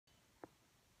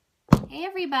Hey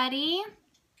everybody,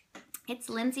 it's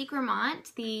Lindsay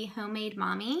Gramont, the Homemade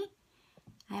Mommy.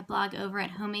 I blog over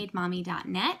at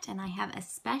homemademommy.net and I have a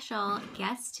special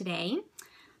guest today.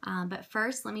 But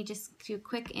first, let me just do a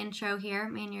quick intro here.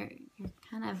 Man, you're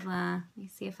kind of, let me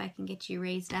see if I can get you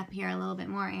raised up here a little bit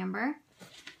more, Amber.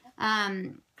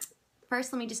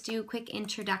 First, let me just do a quick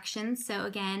introduction. So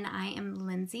again, I am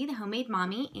Lindsay, the Homemade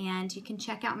Mommy, and you can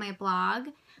check out my blog.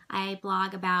 I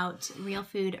blog about real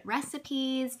food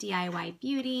recipes, DIY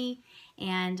beauty,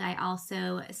 and I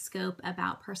also scope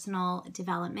about personal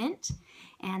development.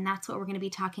 And that's what we're going to be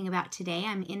talking about today.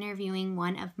 I'm interviewing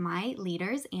one of my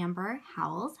leaders, Amber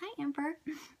Howells. Hi, Amber.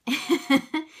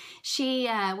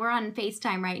 We're on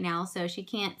FaceTime right now, so she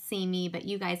can't see me, but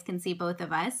you guys can see both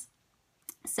of us.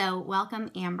 So welcome,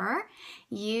 Amber.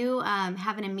 You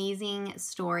have an amazing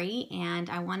story, and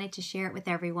I wanted to share it with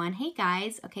everyone. Hey,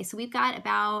 guys. Okay, so we've got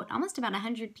almost about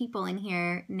 100 people in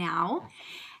here now.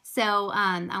 So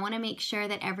I want to make sure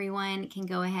that everyone can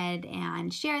go ahead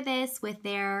and share this with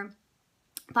their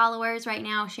followers right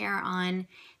now. Share on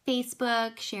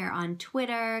Facebook, share on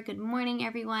Twitter. Good morning,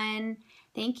 everyone.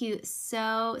 Thank you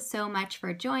so much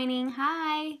for joining.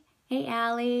 Hi. Hey,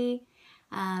 Allie.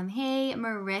 Hey,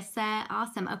 Marissa.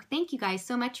 Awesome. Oh, thank you guys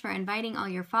so much for inviting all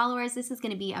your followers. This is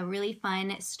going to be a really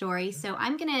fun story. So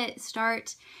I'm going to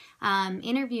start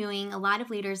interviewing a lot of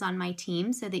leaders on my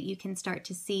team so that you can start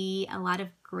to see a lot of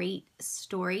great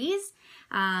stories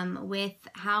with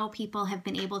how people have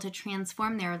been able to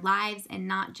transform their lives and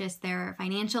not just their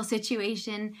financial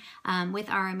situation with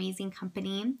our amazing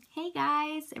company. Hey,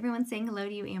 guys. Everyone's saying hello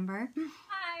to you, Amber.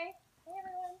 Hi. Hey,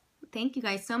 everyone. Thank you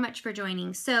guys so much for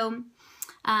joining. So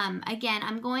again,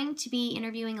 I'm going to be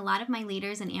interviewing a lot of my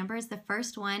leaders, and Amber is the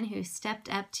first one who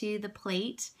stepped up to the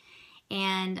plate.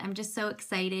 And I'm just so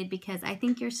excited because I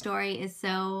think your story is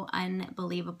so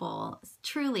unbelievable.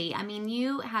 Truly, I mean,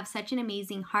 you have such an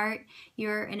amazing heart.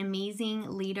 You're an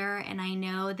amazing leader, and I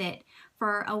know that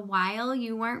for a while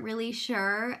you weren't really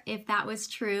sure if that was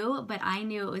true, but I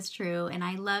knew it was true, and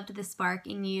I loved the spark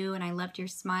in you, and I loved your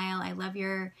smile. I love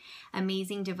your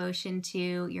amazing devotion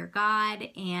to your God,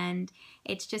 and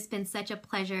it's just been such a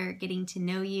pleasure getting to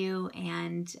know you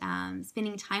and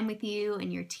spending time with you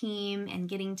and your team and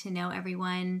getting to know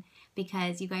everyone,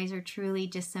 because you guys are truly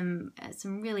just some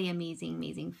really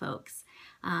amazing folks.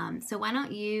 So why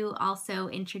don't you also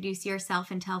introduce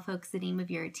yourself and tell folks the name of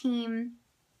your team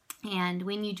and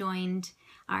when you joined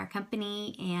our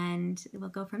company, and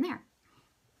we'll go from there.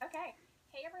 Okay.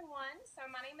 Hey, everyone. So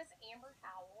my name is Amber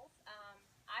Howells.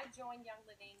 I joined Young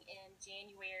Living in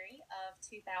January of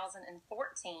 2014.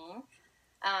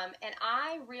 And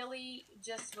I really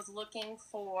just was looking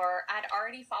I'd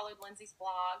already followed Lindsay's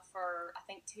blog for, I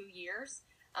think, 2 years.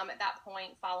 At that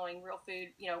point, following real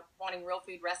food, wanting real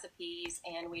food recipes,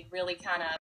 and we'd really kind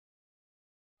of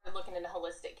looking into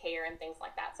holistic care and things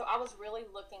like that. So I was really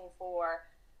looking for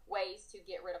ways to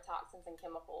get rid of toxins and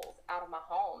chemicals out of my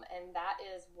home, and that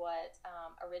is what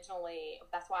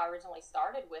that's why I originally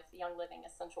started with Young Living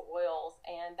Essential Oils,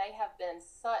 and they have been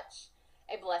such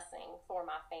a blessing for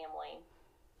my family.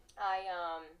 I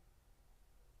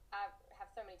have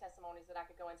so many testimonies that I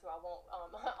could go into. I won't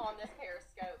on this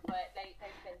Periscope, but they've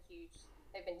been huge.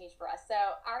 They've been huge for us. So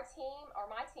our team, or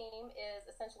my team, is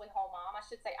essentially Whole Mom. I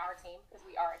should say our team because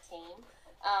we are a team.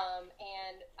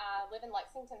 And I live in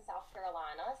Lexington, South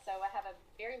Carolina. So I have a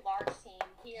very large team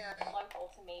here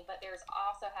local to me, but there's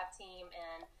also have team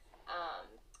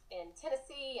in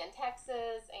Tennessee and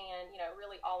Texas and,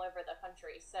 really all over the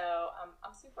country. So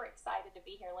I'm super excited to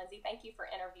be here, Lindsay. Thank you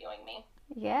for interviewing me.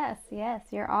 Yes,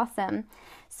 you're awesome.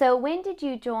 So when did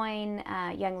you join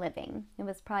Young Living? It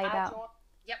was probably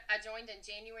I joined in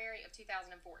January of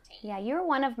 2014. Yeah, you were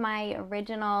one of my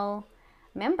original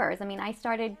members. I mean, I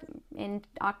started in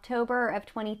October of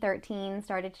 2013,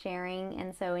 started sharing,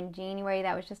 and so in January,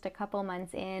 that was just a couple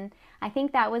months in. I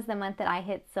think that was the month that I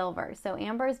hit silver. So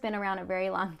Amber's been around a very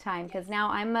long time, because now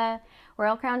I'm a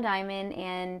Royal Crown Diamond,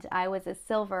 and I was a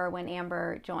silver when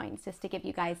Amber joined, just to give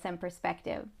you guys some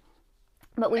perspective.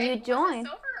 But when you joined...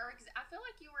 silver, or I feel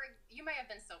like you may have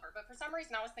been silver, but for some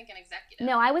reason I was thinking executive.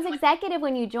 No, I was executive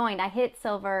when you joined. I hit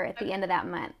silver at the end of that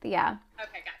month. Yeah.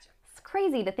 Okay, gotcha. It's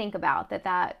crazy to think about that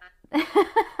that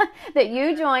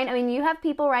you joined. I mean, you have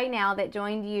people right now that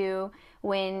joined you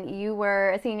when you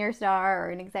were a senior star or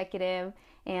an executive,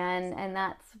 and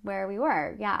that's where we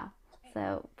were. Yeah.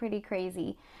 So pretty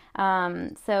crazy.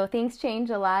 So things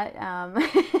change a lot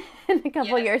in a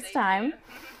couple years' time.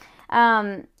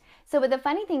 So, but the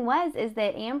funny thing is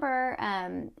that Amber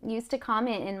used to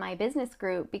comment in my business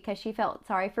group because she felt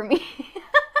sorry for me.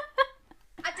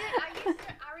 I did.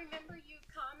 I remember you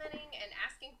commenting and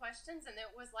asking questions questions, and it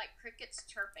was like crickets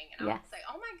chirping, and I would say,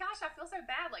 "Oh my gosh, I feel so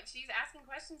bad. Like she's asking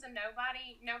questions and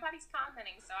nobody's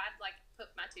commenting." So I'd like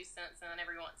put my 2 cents in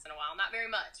every once in a while. Not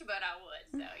very much, but I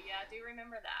would. So yeah, I do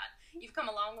remember that. You've come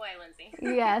a long way, Lindsay.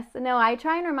 Yes. No, I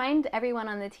try and remind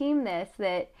everyone on the team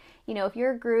that if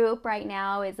your group right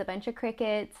now is a bunch of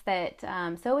crickets, that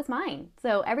so is mine.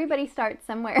 So everybody starts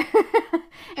somewhere.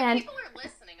 And people are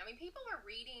listening. I mean, people are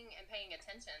reading and paying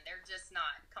attention. They're just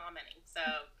not commenting. So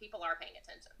people are paying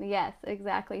attention. Yes,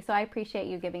 exactly. So I appreciate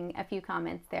you giving a few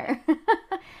comments there.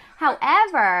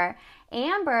 However,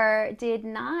 Amber did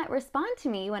not respond to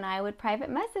me when I would private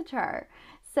message her.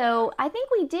 So I think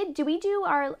we did. Do we do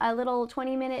a little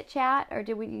 20-minute chat, or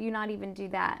did you not even do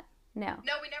that? No.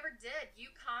 No, we never did. You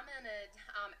commented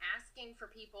asking for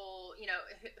people,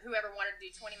 whoever wanted to do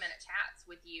 20-minute chats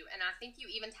with you. And I think you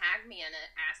even tagged me in it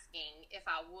asking if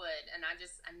I would. And I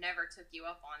never took you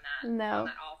up on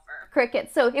that offer.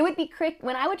 Crickets. So it would be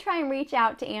when I would try and reach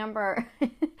out to Amber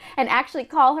and actually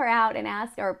call her out and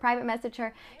ask or private message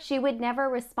her, she would never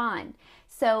respond.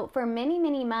 So for many,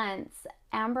 many months,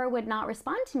 Amber would not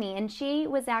respond to me. And she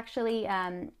was actually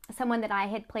someone that I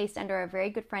had placed under a very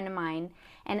good friend of mine.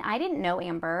 And I didn't know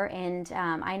Amber, and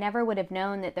I never would have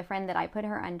known that the friend that I put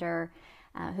her under,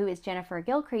 who is Jennifer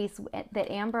Gilcrease, that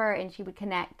Amber and she would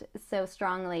connect so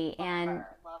strongly. Love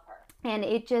her. And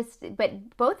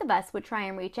but both of us would try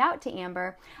and reach out to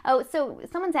Amber. Oh, so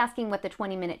someone's asking what the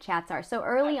 20-minute chats are. So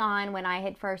early on, when I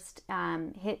had first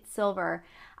hit silver,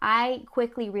 I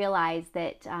quickly realized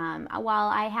that while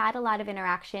I had a lot of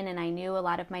interaction and I knew a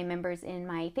lot of my members in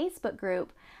my Facebook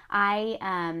group,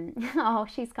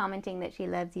 she's commenting that she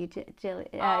loves you,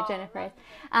 Jennifer.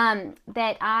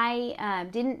 That I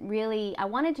didn't really, I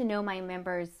wanted to know my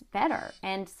members better.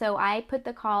 And so I put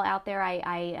the call out there.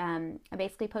 I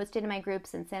basically posted in my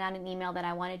groups and sent out an email that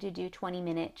I wanted to do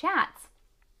 20-minute chats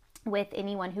with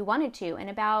anyone who wanted to. And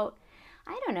about,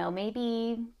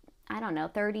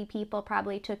 30 people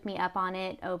probably took me up on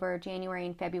it over January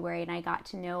and February, and I got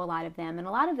to know a lot of them. And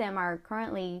a lot of them are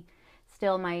currently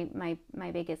still my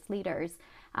biggest leaders.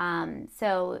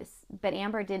 But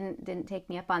Amber didn't take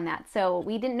me up on that. So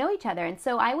we didn't know each other. And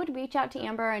so I would reach out to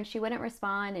Amber and she wouldn't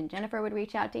respond, and Jennifer would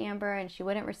reach out to Amber and she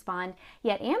wouldn't respond.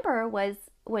 Yet Amber was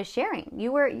sharing.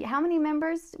 How many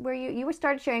members were you? You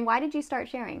started sharing. Why did you start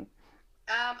sharing?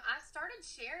 I started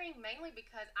sharing mainly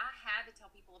because I had to tell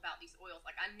people about these oils.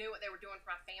 Like, I knew what they were doing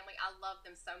for my family. I loved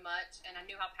them so much, and I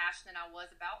knew how passionate I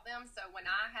was about them. So when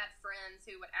I had friends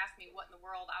who would ask me what in the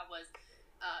world I was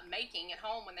making at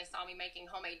home when they saw me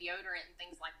making homemade deodorant and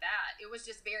things like that, it was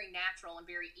just very natural and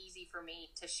very easy for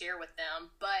me to share with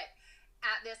them. But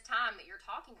at this time that you're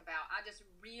talking about, I just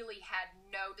really had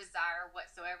no desire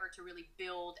whatsoever to really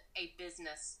build a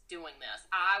business doing this.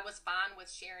 I was fine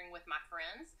with sharing with my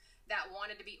friends that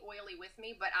wanted to be oily with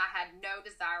me, but I had no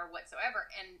desire whatsoever.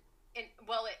 And it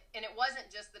wasn't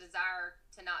just the desire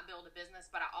to not build a business,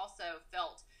 but I also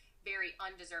felt very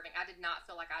undeserving. I did not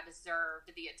feel like I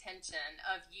deserved the attention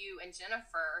of you and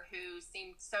Jennifer, who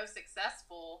seemed so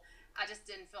successful. I just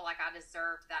didn't feel like I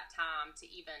deserved that time to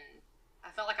even, I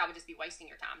felt like I would just be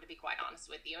wasting your time, to be quite honest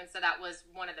with you. And so that was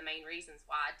one of the main reasons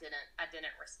why I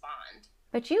didn't respond.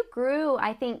 But you grew,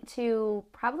 I think, to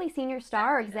probably senior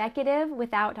star executive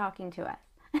without talking to us.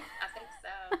 I think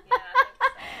so. Yeah,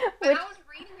 I think so. But I was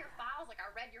reading your files. Like, I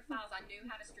read your files. I knew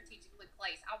how to strategically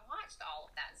place. I watched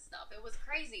all of that stuff. It was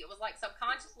crazy. It was like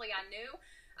subconsciously I knew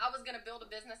I was going to build a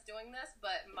business doing this,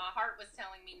 but my heart was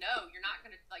telling me, no, you're not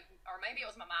going to, or maybe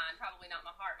it was my mind, probably not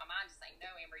my heart. My mind just saying,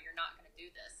 no, Amber, you're not going to do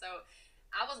this. So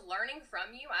I was learning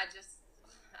from you. I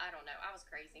don't know. I was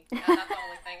crazy. That's the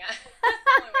only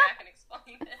way I can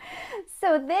explain it.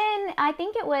 So then I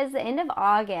think it was the end of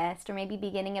August or maybe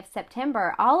beginning of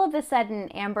September. All of a sudden,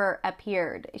 Amber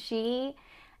appeared. You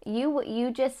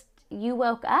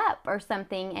woke up or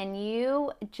something and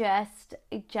you just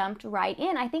jumped right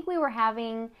in. I think I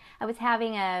was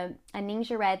having a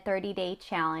Ningxia Red 30-day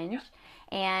challenge.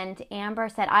 Yeah. And Amber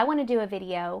said, I want to do a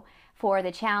video for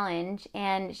the challenge,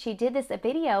 and she did a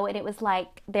video, and it was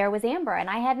like there was Amber,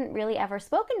 and I hadn't really ever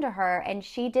spoken to her, and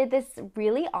she did this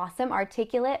really awesome,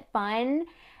 articulate, fun,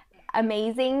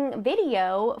 amazing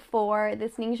video for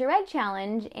this Ningxia Red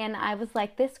challenge, and I was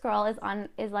like, this girl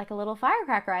is like a little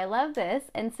firecracker. I love this.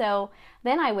 And so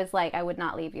then I was like, I would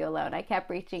not leave you alone. I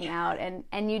kept reaching out,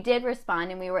 and you did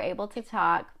respond, and we were able to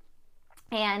talk.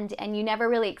 And you never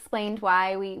really explained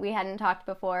why we hadn't talked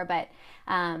before, but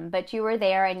you were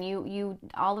there, and you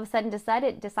all of a sudden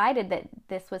decided that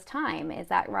this was time. Is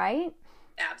that right?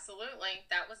 Absolutely.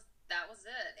 That was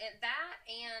it.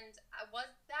 And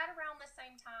was that around the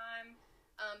same time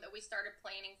that we started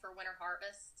planning for winter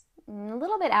harvest? A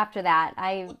little bit after that.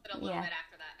 A little Yeah. bit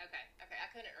after that. Okay, okay, I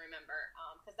couldn't remember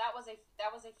because that was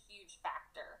a huge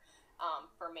factor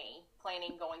for me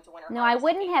planning going to winter No, I harvest and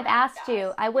wouldn't being have around you asked you.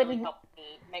 guys. I Really wouldn't. helped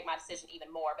me make my decision even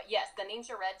more. But yes, the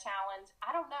Ninja Red Challenge. I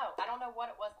don't know. I don't know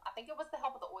what it was. I think it was the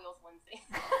help of the oils, Lindsay.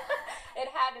 It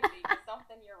had to be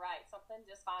something. You're right. Something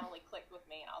just finally clicked with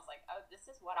me, and I was like, oh, this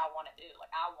is what I want to do.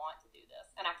 Like I want to do this,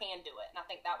 and I can do it. And I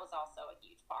think that was also a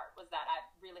huge part was that I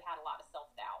really had a lot of self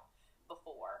doubt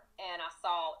before, and I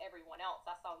saw everyone else.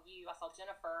 I saw you, I saw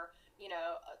Jennifer,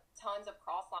 tons of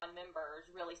Crossline members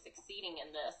really succeeding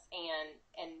in this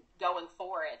and going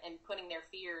for it and putting their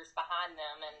fears behind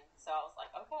them. And so I was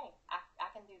like, okay, I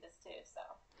can do this too. So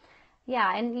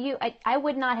Yeah, and I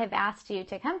would not have asked you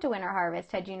to come to Winter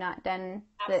Harvest had you not done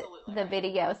absolutely the right.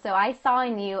 video. So I saw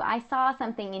in you, I saw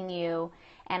something in you,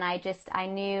 and I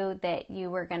knew that you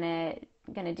were gonna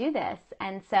do this,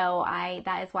 and so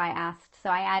that is why I asked. So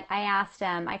I asked.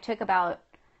 I took about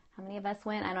how many of us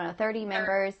went? I don't know, 30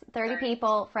 members, 30 30.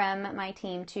 people from my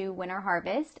team to Winter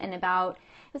Harvest, and it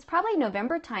was probably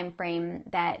November time frame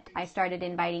that I started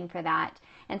inviting for that.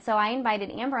 And so I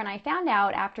invited Amber, and I found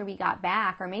out after we got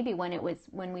back, or maybe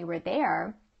when we were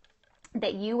there,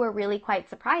 that you were really quite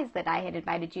surprised that I had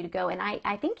invited you to go. And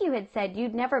I think you had said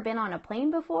you'd never been on a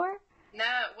plane before.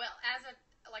 No, well, as a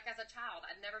child,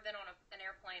 I'd never been on an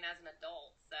airplane as an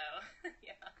adult. So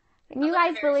yeah, And I you lived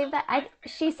a guys very believe simple that? life.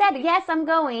 She said, yes, I'm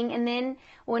going. And then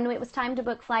when it was time to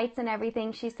book flights and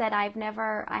everything, she said, I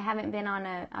haven't been on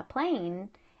a plane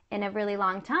in a really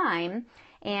long time.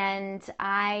 And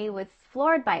I was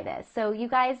floored by this. So you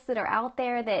guys that are out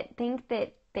there that think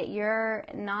that you're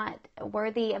not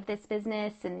worthy of this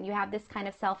business and you have this kind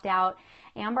of self-doubt,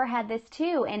 Amber had this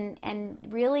too and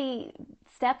really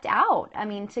stepped out. I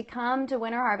mean, to come to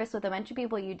Winter Harvest with a bunch of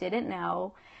people you didn't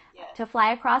know, Yes. to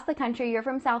fly across the country. You're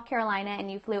from South Carolina and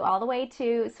you flew all the way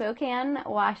to Spokane,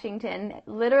 Washington,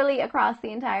 literally across the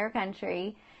entire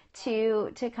country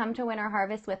to come to Winter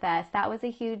Harvest with us. That was a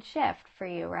huge shift for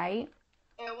you, right?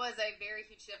 It was a very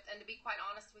huge shift, and to be quite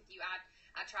honest with you,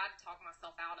 I tried to talk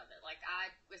myself out of it. Like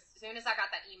as soon as I got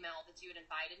that email that you had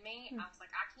invited me, I was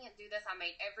like, I can't do this. I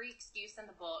made every excuse in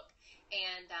the book,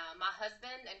 and my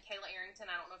husband and Kayla Arrington,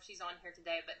 I don't know if she's on here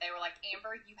today, but they were like,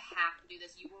 Amber, you have to do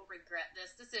this. You will regret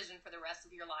this decision for the rest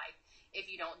of your life if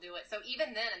you don't do it. So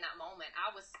even then, in that moment, I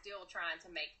was still trying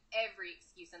to make every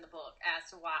excuse in the book as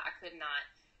to why I could not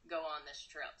go on this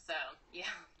trip. So yeah.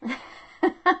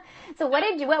 So what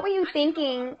were you I need to put a lot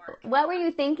thinking? of work. What were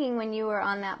you thinking when you were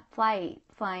on that flight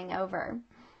flying over?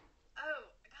 Oh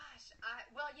gosh,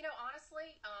 well,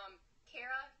 honestly,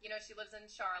 Kara, she lives in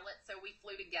Charlotte, so we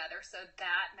flew together, so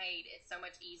that made it so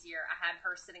much easier. I had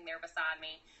her sitting there beside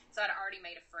me, so I'd already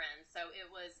made a friend, so it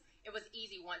was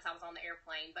easy once I was on the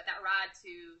airplane. But that ride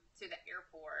to the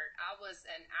airport, I was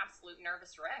an absolute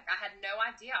nervous wreck. I had no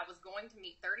idea I was going to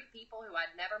meet 30 people who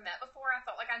I'd never met before. I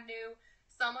felt like I knew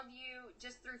some of you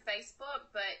just through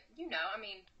Facebook, but I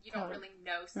mean, you don't really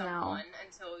know someone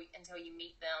No. until you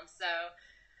meet them. So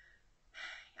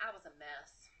I was a mess.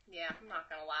 Yeah, I'm not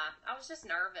gonna lie. I was just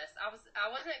nervous. I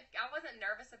wasn't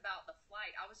nervous about the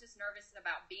flight. I was just nervous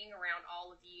about being around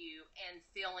all of you and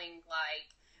feeling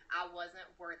like I wasn't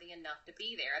worthy enough to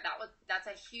be there. That's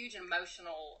a huge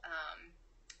emotional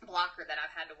blocker that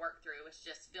I've had to work through, is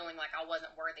just feeling like I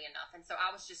wasn't worthy enough. And so I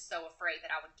was just so afraid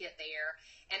that I would get there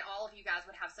and all of you guys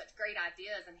would have such great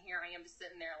ideas, and here I am just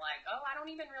sitting there like, oh, I don't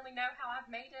even really know how I've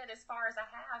made it as far as I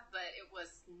have. But it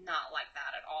was not like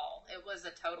that at all. It was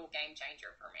a total game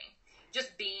changer for me,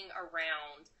 just being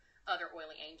around other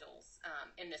oily angels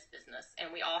in this business,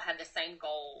 and we all had the same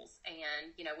goals,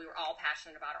 and we were all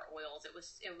passionate about our oils. It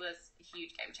was a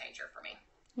huge game changer for me.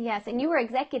 Yes, and you were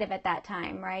executive at that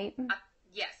time, right?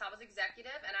 Yes, I was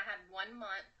executive, and I had 1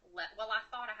 month left. Well, I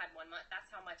thought I had 1 month.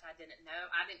 That's how much I didn't know.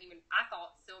 I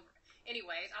thought silver.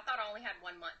 Anyways, I thought I only had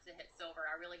 1 month to hit silver.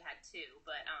 I really had 2,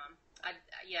 but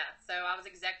so I was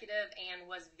executive and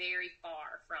was very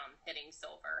far from hitting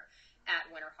silver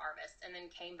at Winter Harvest, and then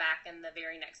came back in the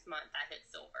very next month I hit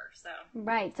silver. So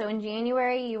Right. So in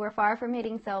January you were far from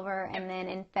hitting silver, and then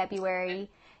in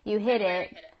February you hit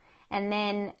it, and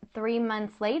then 3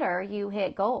 months later you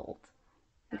hit gold.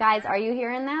 Guys, are you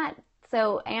hearing that?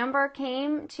 So Amber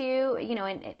came to,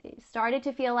 and it started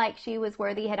to feel like she was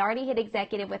worthy, had already hit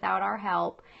executive without our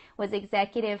help, was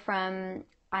executive from,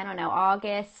 I don't know,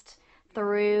 August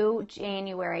through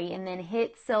January, and then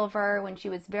hit silver when she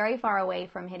was very far away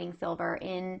from hitting silver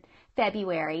in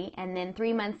February, and then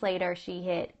 3 months later she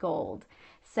hit gold.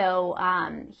 So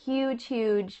huge,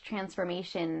 huge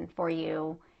transformation for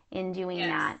you in doing yes.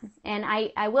 that. And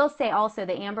I will say also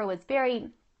that Amber was very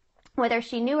whether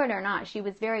she knew it or not, she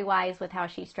was very wise with how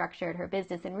she structured her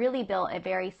business and really built a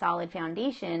very solid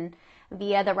foundation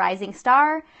via the Rising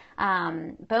Star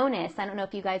bonus. I don't know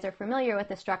if you guys are familiar with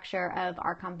the structure of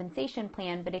our compensation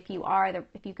plan, but if you are,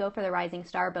 if you go for the Rising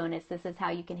Star bonus, this is how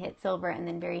you can hit silver and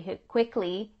then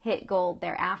quickly hit gold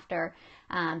thereafter.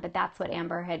 But that's what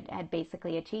Amber had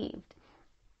basically achieved.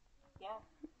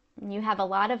 You have a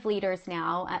lot of leaders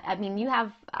now. I mean, you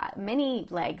have many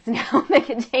legs now that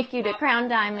can take you to Crown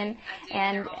Diamond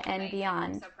and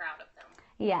beyond. I'm so proud of them.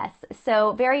 Yes,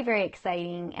 so very, very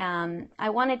exciting. I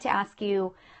wanted to ask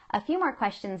you a few more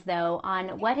questions, though,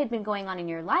 on what had been going on in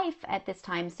your life at this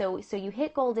time. So you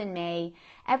hit gold in May.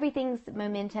 Everything's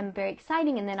momentum, very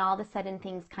exciting, and then all of a sudden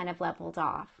things kind of leveled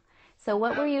off. So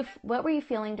what were you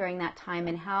feeling during that time,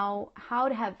 and how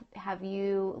have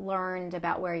you learned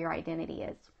about where your identity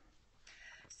is?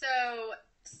 So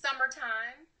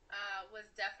summertime was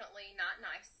definitely not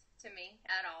nice to me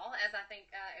at all, as I think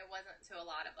it wasn't to a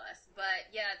lot of us. But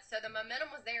yeah, so the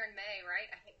momentum was there in May, right?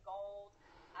 I hit gold.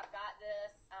 I've got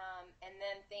this. And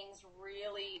then things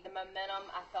really, the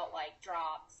momentum I felt like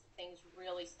dropped. Things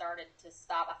really started to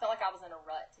stop. I felt like I was in a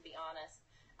rut, to be honest.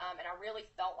 And I really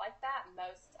felt like that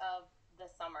most of the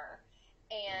summer.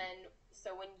 And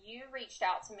so when you reached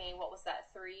out to me, what was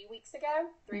that, 3 weeks ago?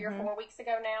 3 or 4 weeks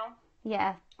ago now?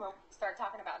 Yeah. When we started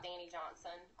talking about Danny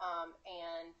Johnson.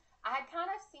 And I had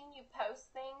kind of seen you post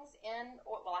things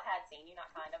well, I had seen you, not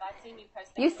kind of. I'd seen you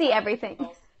post things. You see everything.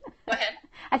 Go ahead.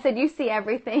 I said you see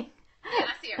everything.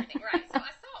 Yeah, I see everything, right. So I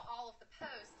saw all of the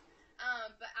posts,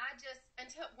 but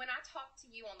until when I talked to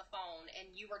you on the phone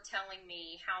and you were telling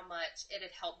me how much it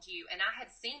had helped you, and I had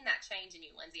seen that change in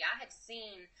you, Lindsay. I had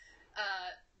seen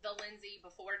the Lindsay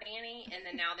before Danny, and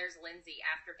then now there's Lindsay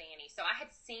after Danny. So I had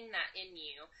seen that in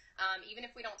you. Even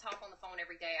if we don't talk on the phone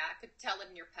every day, I could tell it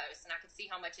in your posts, and I could see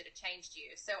how much it had changed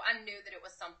you. So I knew that it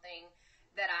was something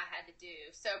that I had to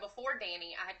do. So before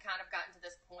Danny, I had kind of gotten to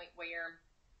this point where,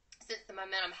 since the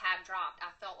momentum had dropped,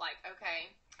 I felt like,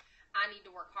 okay, I need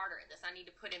to work harder at this. I need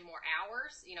to put in more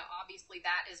hours. You know, obviously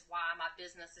that is why my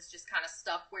business is just kind of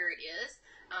stuck where it is.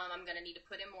 I'm going to need to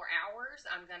put in more hours.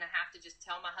 I'm going to have to just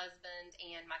tell my husband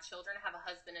and my children. I have a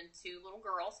husband and 2 little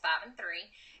girls, 5 and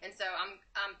 3. And so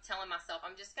I'm telling myself,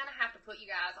 I'm just going to have to put you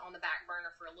guys on the back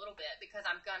burner for a little bit, because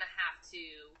I've got to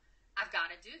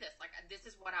do this. Like, this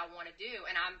is what I want to do.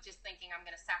 And I'm just thinking I'm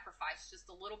going to sacrifice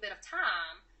just a little bit of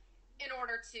time in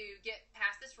order to get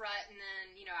past this rut. And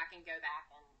then, you know, I can go back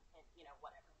and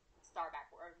whatever, start back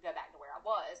or go back to where I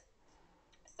was.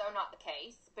 So not the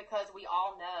case, because we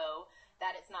all know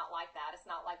that it's not like that. It's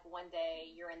not like one day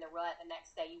you're in the rut, the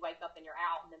next day you wake up and you're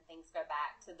out, and then things go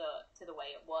back to the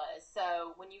way it was.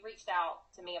 So when you reached out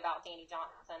to me about Danny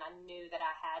Johnson, I knew that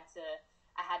I had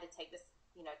to take this,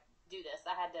 do this.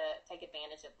 I had to take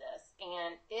advantage of this,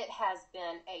 and it has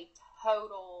been a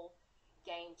total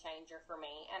game changer for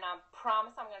me. And I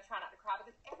promise I'm going to try not to cry,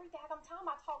 because every daggone time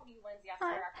I talk to you, Lindsay, I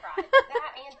swear I cry.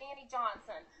 That and Danny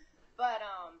Johnson. But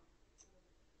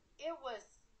it was,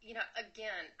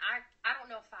 again, I don't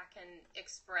know if I can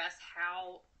express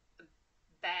how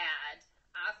bad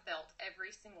I felt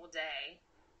every single day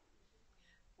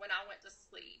when I went to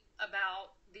sleep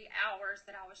about the hours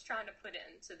that I was trying to put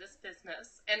into this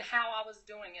business and how I was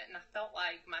doing it. And I felt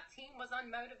like my team was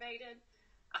unmotivated.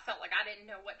 I felt like I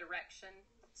didn't know what direction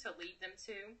to lead them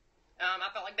to. I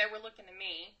felt like they were looking to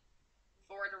me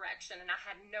for a direction, and I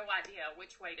had no idea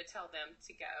which way to tell them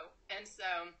to go. And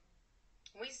so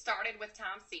we started with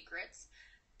Time Secrets,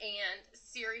 and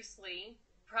seriously,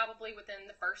 probably within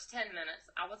the first 10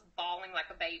 minutes, I was bawling like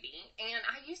a baby. And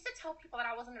I used to tell people that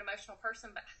I wasn't an emotional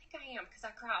person, but I think I am, because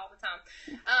I cry all the time.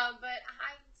 But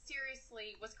I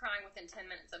seriously was crying within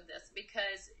 10 minutes of this,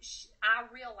 because I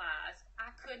realized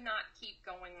I could not keep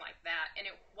going like that, and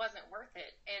it wasn't worth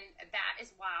it. And that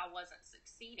is why I wasn't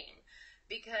succeeding,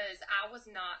 because I was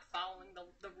not following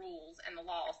the rules and the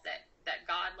laws that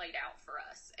God laid out for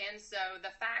us. And so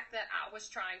the fact that I was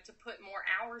trying to put more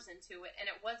hours into it, and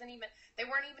they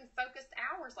weren't even focused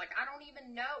hours. Like, I don't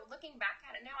even know, looking back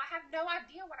at it now, I have no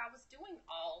idea what I was doing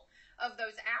all of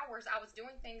those hours. I was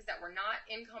doing things that were not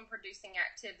income producing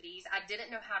activities. I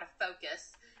didn't know how to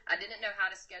focus. I didn't know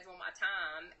how to schedule my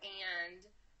time. And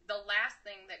the last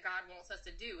thing that God wants us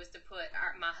to do is to put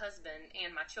my husband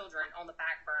and my children on the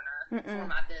back burner for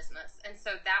my business. And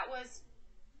so that was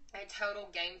a total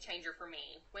game changer for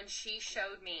me when she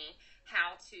showed me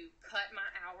how to cut my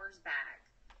hours back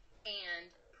and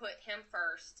put him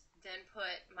first, then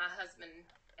put my husband,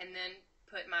 and then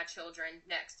put my children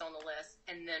next on the list,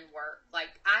 and then work.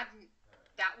 Like,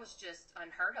 that was just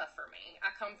unheard of for me.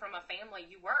 I come from a family,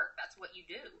 you work. That's what you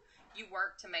do. You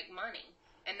work to make money.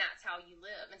 and that's how you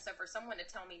live. And so for someone to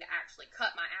tell me to actually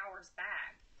cut my hours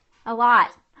back, a lot.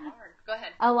 that was hard. Go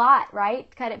ahead. A lot, right?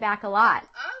 Cut it back a lot.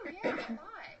 Oh yeah, a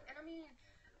lot. And I mean,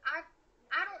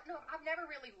 I don't know. I've never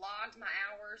really logged my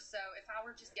hours, so if I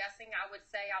were just guessing, I would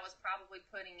say I was probably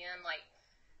putting in like,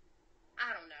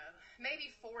 I don't know,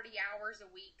 maybe 40 hours a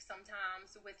week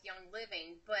sometimes with Young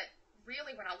Living. But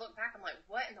really, when I look back, I'm like,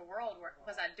 what in the world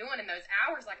was I doing in those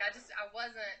hours? Like, I was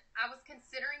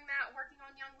considering that working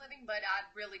on Young Living, but I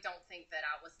really don't think that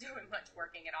I was doing much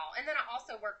working at all. And then I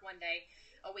also work one day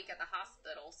a week at the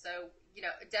hospital. So,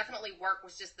 definitely work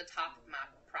was just the top of my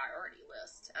priority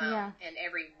list. And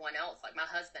everyone else, like my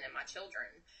husband and my children,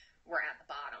 were at the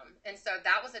bottom. And so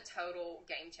that was a total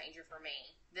game changer for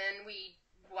me. Then we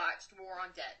watched War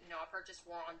on Debt. I purchased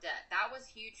War on Debt. That was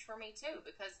huge for me too,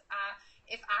 because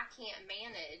if I can't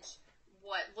manage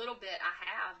what little bit I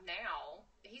have now,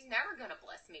 he's never going to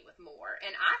bless me with more.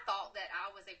 And I thought that I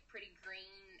was a pretty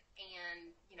green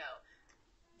and,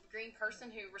 green person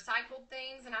who recycled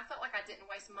things, and I felt like I didn't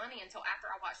waste money until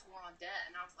after I watched War on Debt,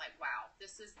 and I was like, wow,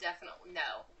 this is definitely,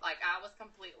 no. Like, I was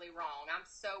completely wrong. I'm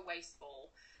so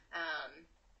wasteful.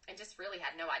 And just really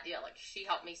had no idea. Like, she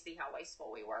helped me see how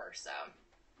wasteful we were, so.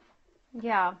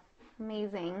 Yeah,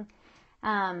 amazing.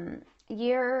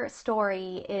 Your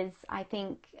story is, I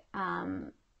think,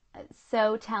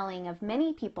 so telling of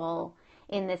many people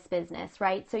in this business,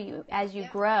 right? So as you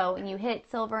grow and you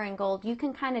hit silver and gold, you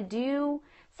can kind of do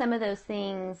some of those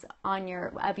things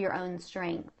of your own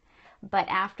strength. But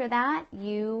after that,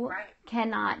 you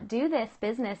cannot do this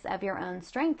business of your own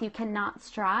strength. You cannot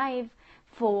strive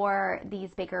for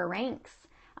these bigger ranks.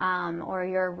 Or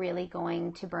you're really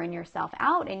going to burn yourself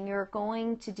out, and you're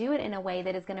going to do it in a way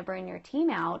that is going to burn your team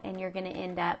out, and you're going to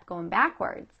end up going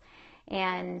backwards.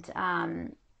 And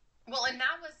well, and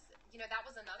that was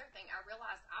another thing. I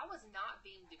realized I was not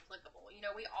being duplicable.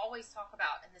 We always talk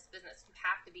about in this business, you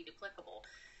have to be duplicable.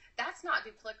 That's not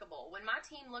duplicable. When my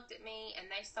team looked at me and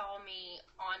they saw me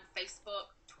on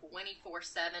Facebook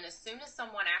 24/7, as soon as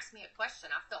someone asked me a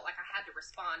question, I felt like I had to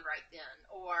respond right then,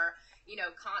 or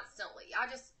constantly.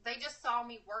 They just saw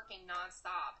me working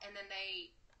nonstop, and then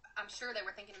I'm sure they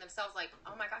were thinking to themselves, like,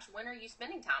 oh my gosh, when are you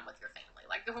spending time with your family?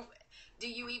 Like, do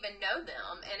you even know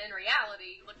them? And in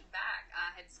reality, looking back,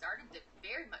 I had started to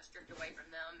very much drift away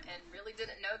from them and really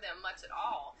didn't know them much at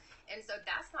all. And so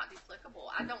that's not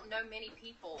duplicable. I don't know many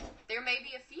people. There may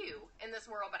be a few in this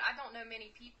world, but I don't know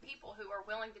many people who are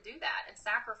willing to do that and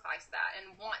sacrifice that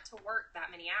and want to work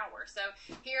that many hours. So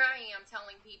here I am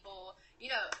telling people,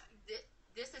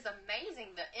 this is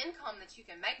amazing. The income that you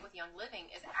can make with Young Living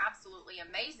is absolutely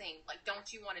amazing. Like,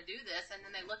 don't you want to do this? And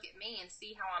then they look at me and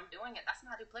see how I'm doing it. That's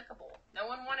not duplicable. No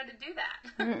one wanted to do that.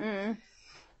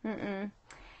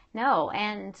 No,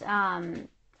 and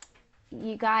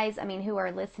you guys, who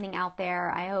are listening out there,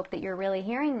 I hope that you're really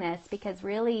hearing this, because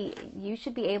really you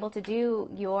should be able to do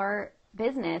your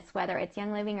business, whether it's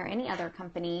Young Living or any other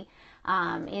company,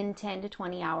 in 10 to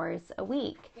 20 hours a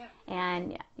week. Yeah.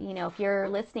 And, if you're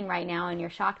listening right now and you're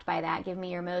shocked by that, give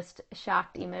me your most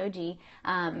shocked emoji.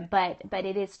 But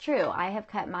it is true. I have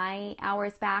cut my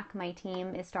hours back. My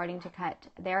team is starting to cut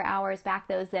their hours back.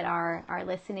 Those that are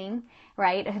listening,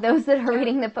 right? Those that are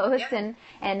reading the post and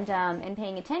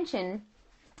paying attention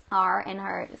are.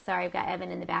 Sorry, I've got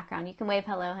Evan in the background. You can wave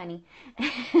hello, honey.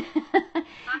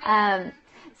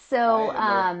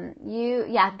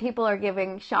 People are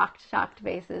giving shocked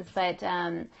faces,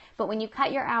 but when you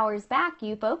cut your hours back,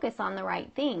 you focus on the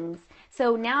right things.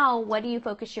 So now, what do you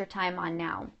focus your time on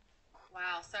now?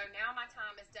 Wow. So now my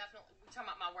time is definitely, we're talking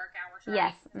about my work hours,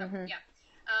 right? Yes. Mm-hmm. Yeah.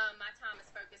 My time is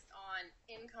focused on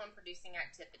income producing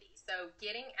activities. So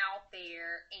getting out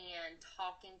there and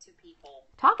talking to people.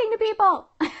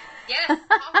 Yes.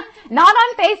 Not on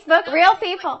Facebook, real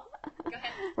people. Go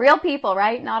ahead. Real people,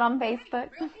 right? Not on Facebook.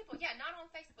 Real people, yeah, not on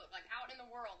Facebook, like out in the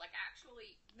world, like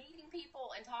actually meeting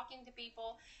people and talking to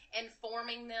people,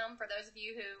 informing them. For those of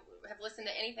you who have listened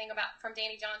to anything from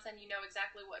Danny Johnson, you know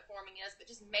exactly what forming is, but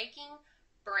just making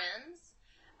friends.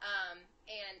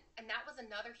 And that was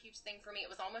another huge thing for me.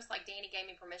 It was almost like Danny gave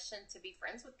me permission to be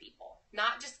friends with people,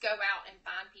 not just go out and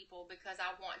find people because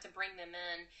I want to bring them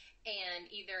in and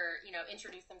either,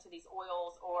 introduce them to these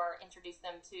oils or introduce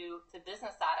them to the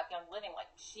business side of Young Living.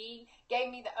 Like, she gave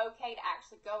me the okay to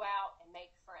actually go out and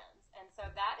make friends. And so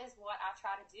that is what I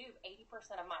try to do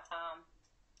 80% of my time,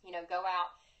 go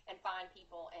out and find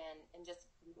people and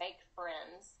just make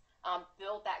friends,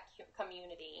 build that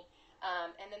community.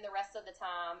 And then the rest of the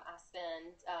time I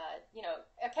spend,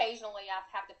 occasionally I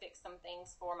have to fix some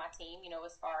things for my team,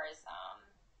 as far as,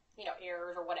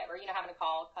 errors or whatever, having to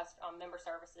call member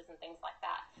services and things like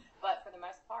that. But for the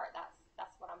most part,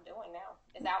 that's what I'm doing now,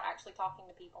 is out actually talking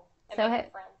to people and So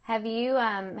making friends.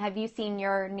 have you seen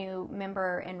your new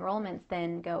member enrollments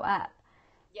then go up?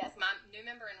 Yes, my new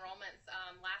member enrollments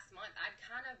last month, I'd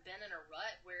kind of been in a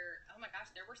rut where, oh my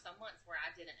gosh, there were some months where I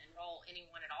didn't enroll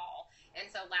anyone at all. And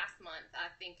so last month,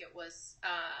 I think it was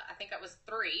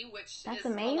 3, which That's is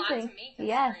amazing. A lot to me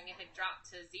considering it had dropped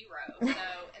to 0. So,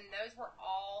 and those were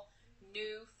all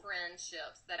new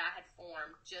friendships that I had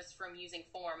formed just from using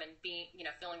Form and being,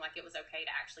 feeling like it was okay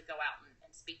to actually go out and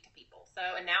speak to people.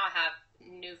 So, and now I have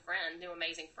new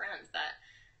amazing friends that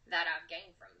I've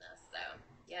gained from this. So,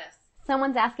 yes.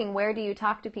 Someone's asking, where do you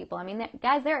talk to people? I mean,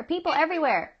 guys, there are people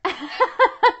everywhere.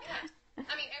 Yeah.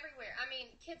 I mean, everywhere. I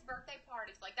mean, kids' birthday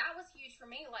parties. Like, that was huge for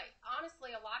me. Like,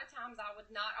 honestly, a lot of times I would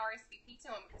not RSVP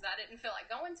to them because I didn't feel like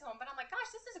going to them. But I'm like, gosh,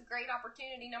 this is a great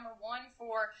opportunity, number one,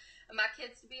 for my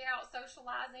kids to be out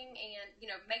socializing and,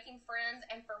 making friends,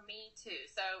 and for me, too.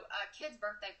 So, kids'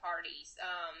 birthday parties,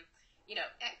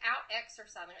 out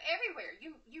exercising everywhere.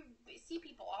 You see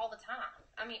people all the time.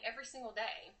 I mean, every single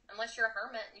day, unless you're a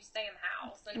hermit and you stay in the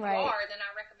house. And if you are, then I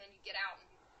recommend you get out and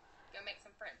go make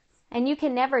some friends. And you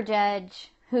can never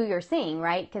judge who you're seeing,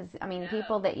 right? Because, I mean,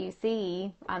 people that you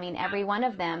see, I mean, every one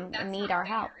of them need our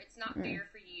help. It's not fair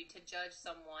for you to judge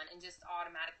someone and just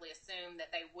automatically assume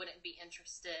that they wouldn't be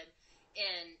interested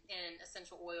in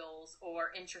essential oils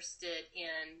or interested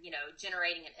in,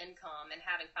 generating an income and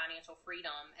having financial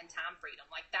freedom and time freedom.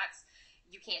 Like,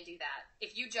 you can't do that.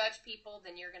 If you judge people,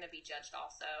 then you're going to be judged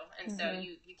also. And so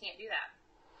you can't do that.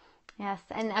 Yes,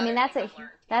 and I mean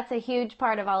that's a huge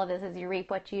part of all of this is you reap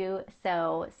what you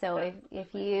sow. So if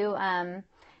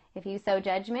you sow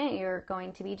judgment, you're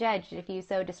going to be judged. If you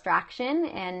sow distraction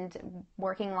and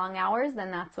working long hours,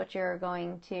 then that's what you're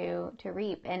going to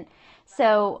reap. And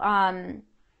so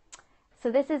so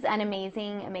this is an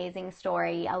amazing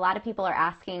story. A lot of people are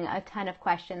asking a ton of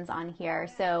questions on here.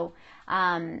 So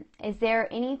is there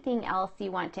anything else you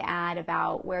want to add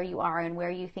about where you are and where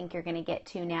you think you're going to get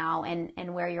to now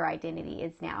and where your identity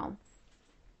is now?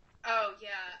 Oh,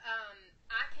 yeah.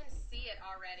 I can see it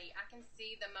already. I can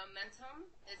see the momentum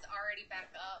is already back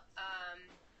up.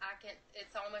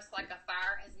 It's almost like a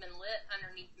fire has been lit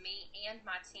underneath me and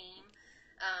my team.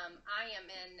 I am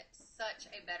in such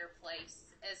a better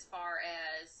place as far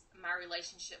as my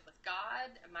relationship with God,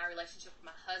 my relationship with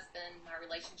my husband, my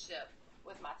relationship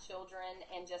with my children,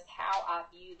 and just how I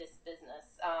view this business.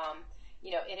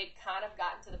 It had kind of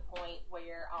gotten to the point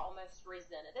where I almost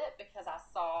resented it because I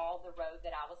saw the road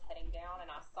that I was heading down, and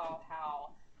I saw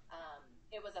how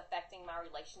it was affecting my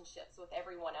relationships with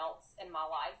everyone else in my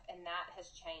life, and that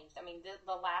has changed. I mean,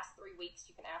 the last 3 weeks,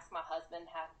 you can ask my husband,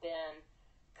 have been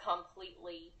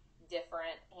completely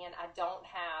different, and I don't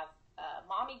have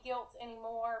mommy guilt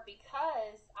anymore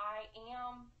because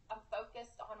I'm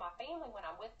focused on my family when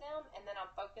I'm with them, and then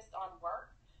I'm focused on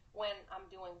work when I'm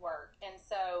doing work. And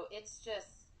so it's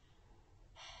just,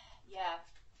 yeah,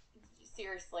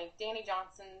 seriously, Danny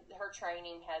Johnson, her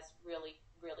training has really,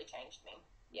 really changed me.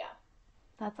 Yeah.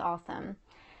 That's awesome.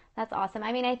 That's awesome.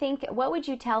 I mean, I think, what would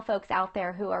you tell folks out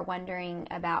there who are wondering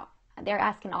about, they're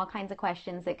asking all kinds of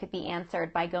questions that could be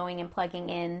answered by going and plugging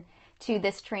in to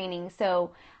this training. So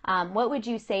what would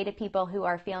you say to people who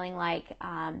are feeling like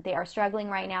they are struggling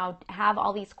right now, have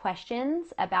all these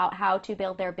questions about how to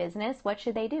build their business? What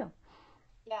should they do?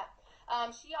 Yeah.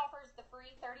 She offers the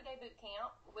free 30-day boot camp,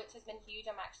 which has been huge.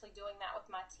 I'm actually doing that with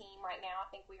my team right now.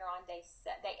 I think we are on day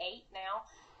 8 now.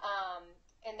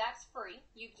 And that's free.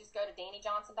 You just go to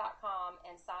DannyJohnson.com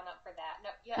and sign up for that.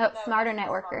 Smarter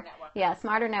Networker. Yeah,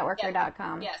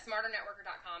 SmarterNetworker.com. Yeah,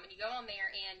 SmarterNetworker.com. And you go on there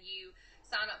and you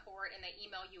sign up for it, and they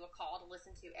email you a call to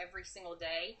listen to every single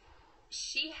day.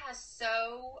 She has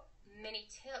so many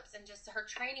tips, and just her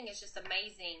training is just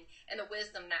amazing, and the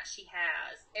wisdom that she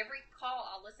has. Every call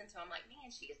I'll listen to, I'm like,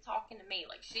 man, she is talking to me.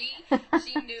 Like, she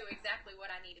knew exactly what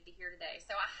I needed to hear today.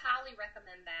 So I highly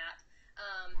recommend that.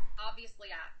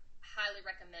 Obviously, I highly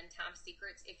recommend Time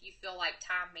Secrets if you feel like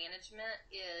time management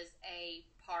is a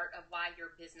part of why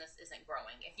your business isn't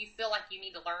growing. If you feel like you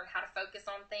need to learn how to focus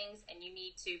on things and you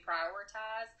need to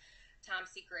prioritize, Time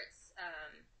Secrets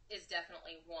is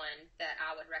definitely one that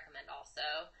I would recommend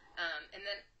also. And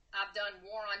then I've done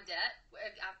War on Debt.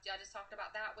 I just talked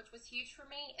about that, which was huge for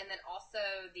me. And then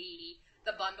also the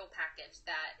bundle package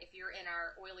that if you're in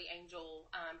our Oily Angel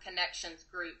Connections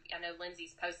group, I know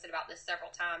Lindsay's posted about this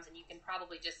several times, and you can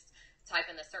probably just type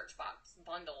in the search box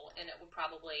bundle and it would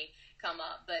probably come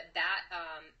up. But that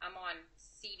I'm on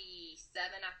CD7,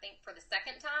 I think, for the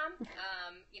second time.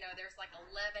 There's like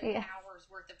 11 hours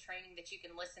worth of training that you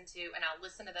can listen to, and I'll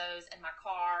listen to those in my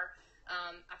car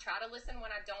I try to listen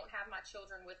when I don't have my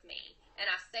children with me.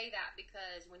 And I say that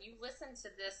because when you listen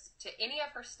to any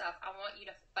of her stuff, I want you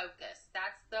to focus.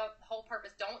 That's the whole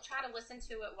purpose. Don't try to listen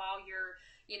to it while you're,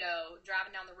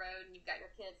 driving down the road and you've got your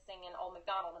kids singing Old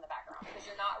MacDonald in the background, because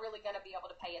you're not really going to be able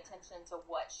to pay attention to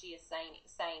what she is saying.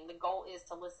 The goal is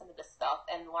to listen to the stuff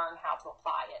and learn how to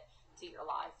apply it to your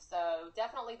life. So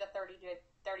definitely the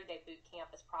 30-day boot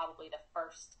camp is probably the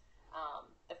first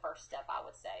step, I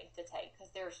would say, to take, because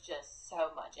there's just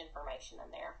so much information in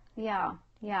there. Yeah.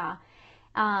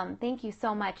 Thank you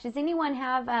so much. Does anyone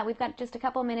have, we've got just a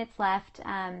couple minutes left.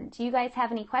 Do you guys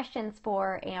have any questions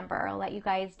for Amber? I'll let you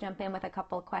guys jump in with a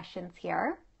couple of questions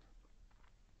here.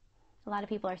 A lot of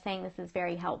people are saying this is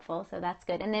very helpful, so that's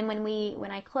good. And then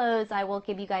when I close, I will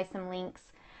give you guys some links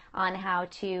on how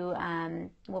to,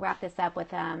 we'll wrap this up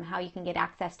with how you can get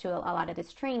access to a lot of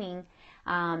this training.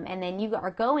 And then you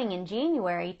are going in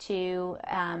January to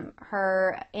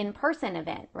her in-person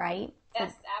event, right?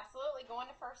 Yes, absolutely. Going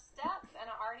to First Steps, and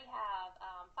I already have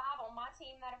 5 on my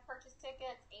team that have purchased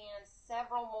tickets and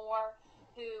several more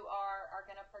who are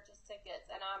going to purchase tickets.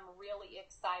 And I'm really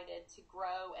excited to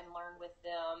grow and learn with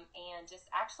them and just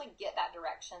actually get that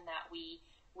direction that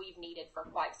we've needed for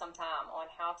quite some time on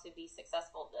how to be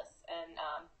successful at this and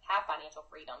have financial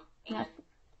freedom and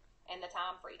the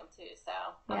time freedom too. So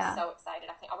I'm so excited.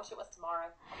 I wish it was tomorrow.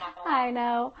 I'm not gonna lie.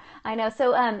 I know.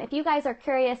 So if you guys are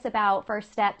curious about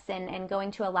First Steps and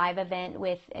going to a live event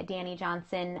with Dani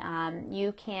Johnson,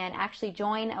 you can actually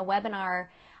join a webinar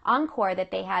encore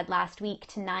that they had last week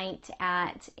tonight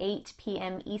at 8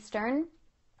 p.m. Eastern.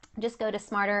 Just go to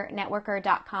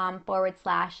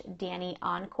smarternetworker.com/Dani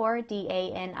Encore,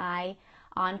 DANI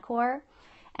Encore.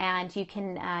 And you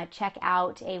can check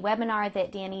out a webinar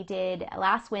that Dani did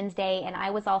last Wednesday, and I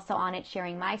was also on it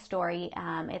sharing my story.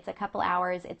 It's a couple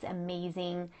hours. It's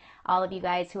amazing. All of you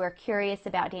guys who are curious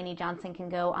about Dani Johnson can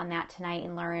go on that tonight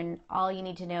and learn all you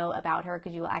need to know about her,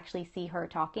 because you will actually see her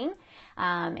talking,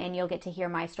 and you'll get to hear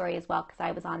my story as well, because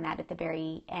I was on that at the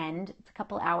very end. It's a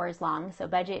couple hours long, so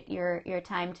budget your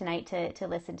time tonight to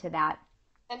listen to that.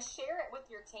 And share it with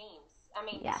your teams. I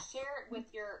mean, share it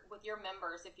with your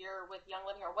members. If you're with Young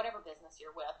Living or whatever business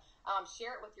you're with,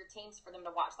 share it with your teams for them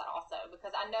to watch that also,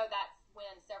 because I know that's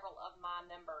when several of my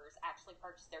members actually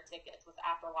purchased their tickets was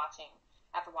after watching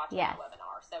that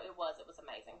webinar. So it was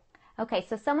amazing. Okay,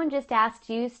 so someone just asked,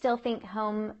 do you still think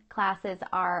home classes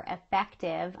are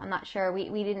effective? I'm not sure.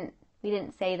 We didn't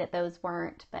say that those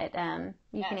weren't, but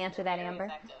you can answer that, Amber.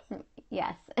 Effective.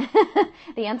 Yes.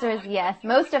 The answer is yes.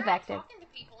 Most effective. Talking to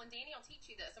people, and Dani will teach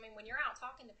you this. I mean, when you're out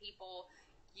talking to people,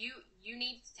 you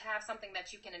need to have something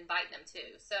that you can invite them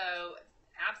to. So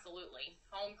absolutely,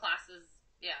 home classes.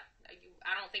 Yeah, I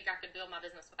don't think I could build my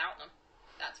business without them.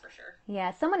 That's for sure.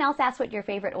 Yeah. Someone else asked what your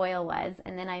favorite oil was,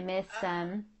 and then I missed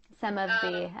some of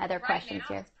the other questions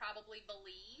here. It's probably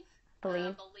Believe.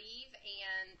 Believe,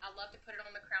 and I love to put it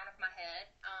on the crown of my head.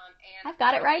 And I've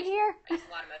got it right here. I use a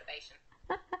lot of motivation.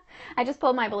 I just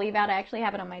pulled my Believe out. I actually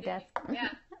have it on my desk. Yeah,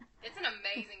 it's an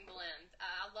amazing blend.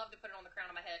 I love to put it on the crown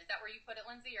of my head. Is that where you put it,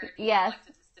 Lindsay, or do you like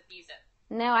to just diffuse it?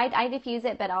 No, I diffuse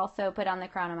it, but also put on the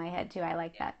crown of my head too. I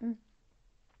like that.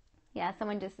 Yeah,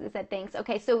 someone just said thanks.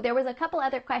 Okay, so there was a couple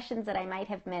other questions that I might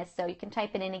have missed, so you can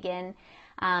type it in again.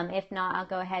 If not, I'll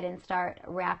go ahead and start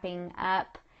wrapping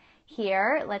up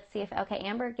here. Let's see if, okay,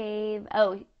 Amber gave,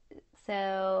 Amber,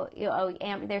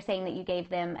 they're saying that you gave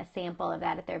them a sample of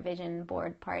that at their vision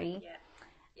board party. Yeah.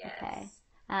 Yes. Okay.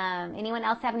 Anyone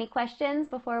else have any questions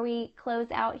before we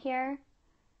close out here?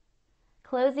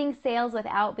 Closing sales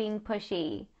without being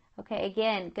pushy. Okay,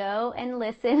 again, go and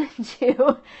listen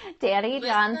to Dani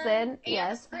Johnson.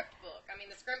 Yes. The script book. I mean,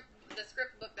 the script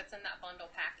book that's in that bundle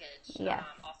package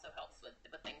also helps with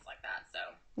things like that. So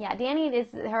yeah, Dani is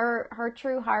her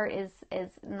true heart is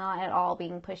not at all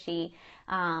being pushy.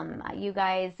 You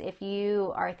guys, if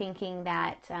you are thinking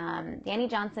that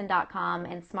DaniJohnson.com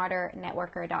and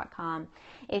SmarterNetworker.com,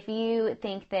 if you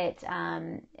think that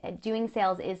doing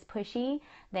sales is pushy,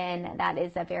 then that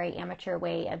is a very amateur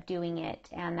way of doing it,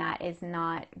 and that is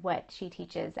not what she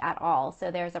teaches at all. So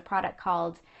there's a product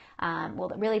called,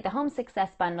 really the Home Success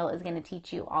Bundle is going to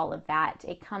teach you all of that.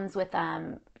 It comes with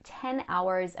 10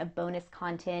 hours of bonus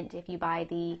content if you buy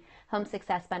the Home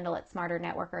Success Bundle at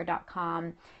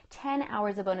SmarterNetworker.com. 10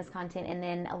 hours of bonus content, and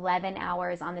then 11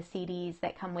 hours on the CDs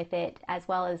that come with it, as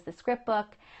well as the script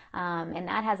book. And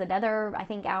that has another, I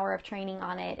think, hour of training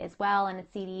on it as well, and the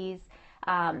CDs.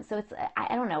 So it's,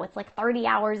 I don't know, it's like 30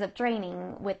 hours of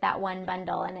training with that one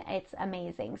bundle, and it's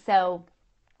amazing. So,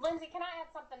 Lindsay, can I add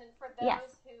something for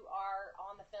those who are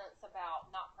on the fence about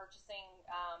not purchasing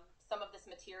some of this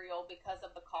material because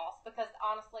of the cost, because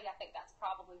honestly, I think that's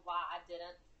probably why I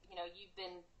didn't. You've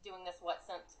been doing this,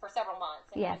 for several months,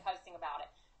 and Yes. you've been posting about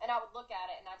it. And I would look at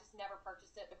it, and I just never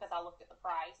purchased it because I looked at the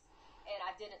price, and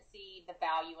I didn't see the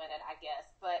value in it, I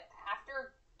guess. But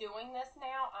after doing this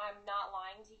now, I'm not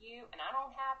lying to you, and I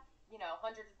don't have,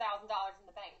 hundreds of $1,000s in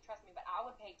the bank, trust me, but I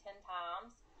would pay 10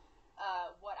 times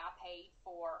what I paid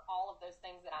for all of those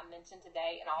things that I mentioned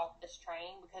today and all of this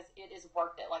training, because it is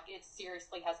worth it. Like, it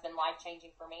seriously has been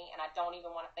life-changing for me, and I don't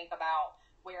even want to think about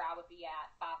where I would be at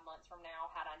 5 months from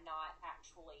now had I not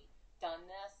actually done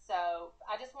this. So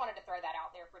I just wanted to throw that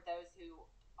out there for those who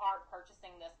aren't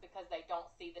purchasing this because they don't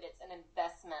see that it's an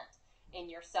investment in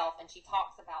yourself. And she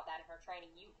talks about that in her training.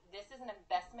 This is an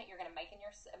investment you're going to make in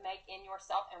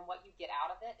yourself, and what you get out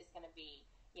of it is going to be,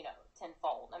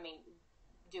 tenfold. I mean,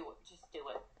 do it. Just do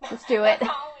it. Just do it.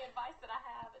 That's the only advice that I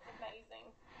have. It's amazing.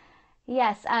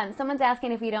 Yes, someone's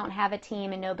asking if you don't have a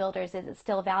team and no builders, is it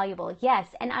still valuable? Yes,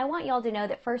 and I want y'all to know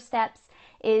that First Steps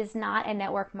is not a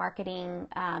network marketing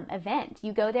event.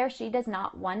 You go there, she does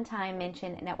not one time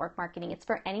mention network marketing. It's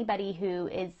for anybody who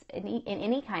is in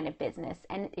any kind of business,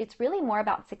 and it's really more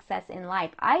about success in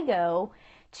life. I go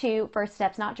to First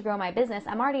Steps not to grow my business.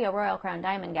 I'm already a Royal Crown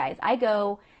Diamond, guys. I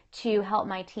go to help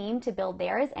my team to build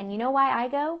theirs, and you know why I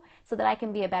go? So that I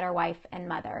can be a better wife and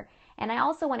mother. And I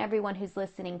also want everyone who's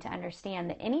listening to understand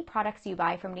that any products you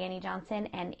buy from Dani Johnson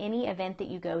and any event that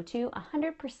you go to,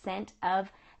 100%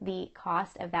 of the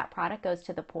cost of that product goes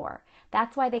to the poor.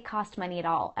 That's why they cost money at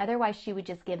all. Otherwise, she would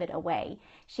just give it away.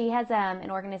 She has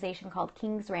an organization called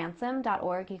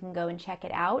kingsransom.org. You can go and check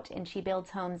it out, and she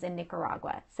builds homes in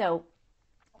Nicaragua. So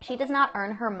she does not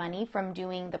earn her money from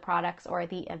doing the products or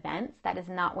the events. That is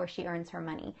not where she earns her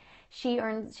money. She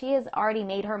has already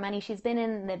made her money. She's been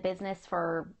in the business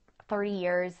for 30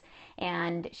 years,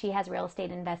 and she has real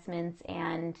estate investments,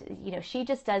 and she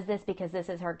just does this because this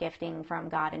is her gifting from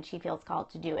God, and she feels called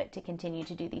to do it, to continue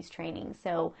to do these trainings.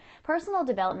 So personal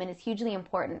development is hugely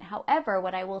important. However,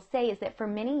 what I will say is that for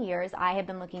many years I have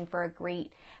been looking for a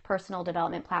great personal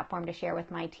development platform to share with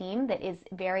my team that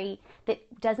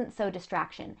doesn't sow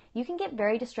distraction. You can get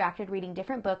very distracted reading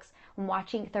different books,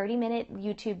 watching 30-minute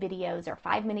YouTube videos or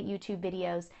 5-minute YouTube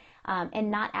videos, and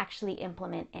not actually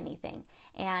implement anything.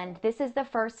 And this is the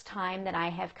first time that I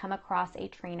have come across a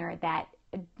trainer that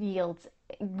yields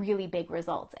really big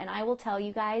results. And I will tell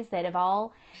you guys that of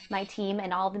all my team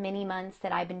and all the many months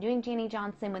that I've been doing Dani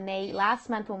Johnson, last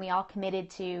month when we all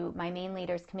my main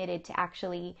leaders committed to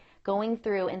actually going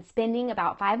through and spending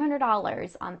about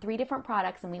 $500 on 3 different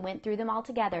products, and we went through them all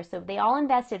together. So they all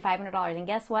invested $500, and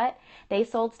guess what? They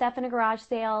sold stuff in a garage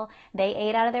sale. They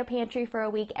ate out of their pantry for a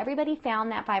week. Everybody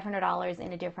found that $500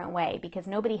 in a different way because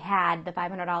nobody had the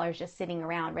 $500 just sitting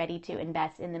around ready to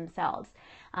invest in themselves.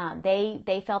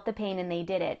 They felt the pain and they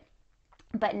did it.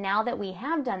 But now that we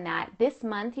have done that, this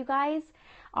month, you guys,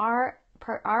 our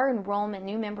enrollment,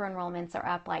 new member enrollments are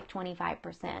up like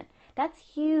 25%. That's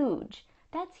huge.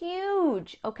 That's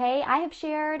huge, okay? I have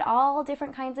shared all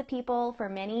different kinds of people for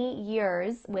many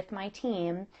years with my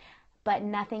team, but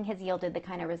nothing has yielded the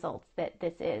kind of results that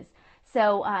this is.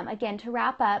 So again, to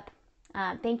wrap up,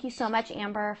 thank you so much,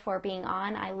 Amber, for being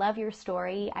on. I love your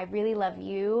story. I really love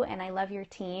you, and I love your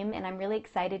team, and I'm really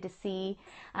excited to see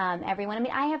everyone. I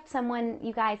mean, I have someone,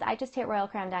 you guys, I just hit Royal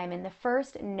Crown Diamond. The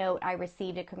first note I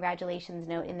received, a congratulations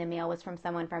note in the mail, was from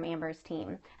someone from Amber's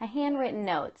team. A handwritten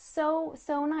note. So,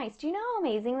 so nice. Do you know how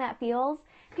amazing that feels?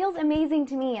 It feels amazing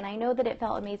to me, and I know that it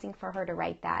felt amazing for her to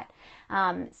write that.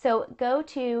 So go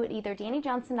to either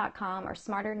DaniJohnson.com or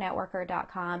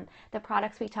SmarterNetworker.com. The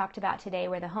products we talked about today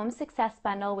were the Home Success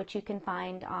Bundle, which you can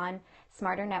find on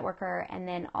Smarter Networker, and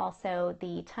then also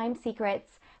the Time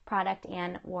Secrets product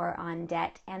and War on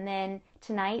Debt. And then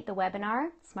tonight, the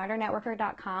webinar,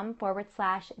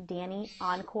 SmarterNetworker.com/Dani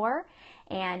Encore,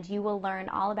 and you will learn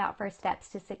all about first steps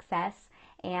to success.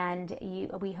 And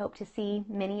we hope to see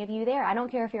many of you there. I don't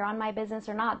care if you're on my business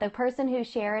or not. The person who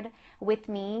shared with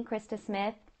me, Krista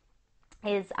Smith,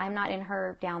 I'm not in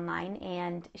her downline,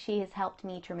 and she has helped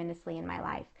me tremendously in my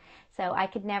life. So I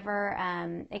could never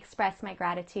express my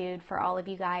gratitude for all of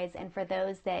you guys, and for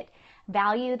those that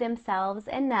value themselves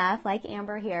enough, like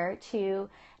Amber here, to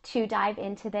dive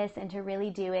into this and to really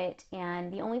do it.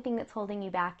 And the only thing that's holding you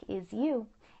back is you.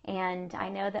 And I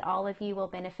know that all of you will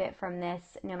benefit from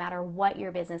this no matter what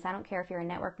your business. I don't care if you're in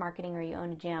network marketing or you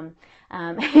own a gym.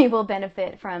 You will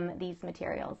benefit from these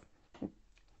materials.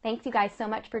 Thanks you guys so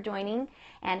much for joining,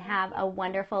 and have a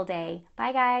wonderful day.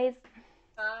 Bye guys.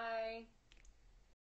 Bye.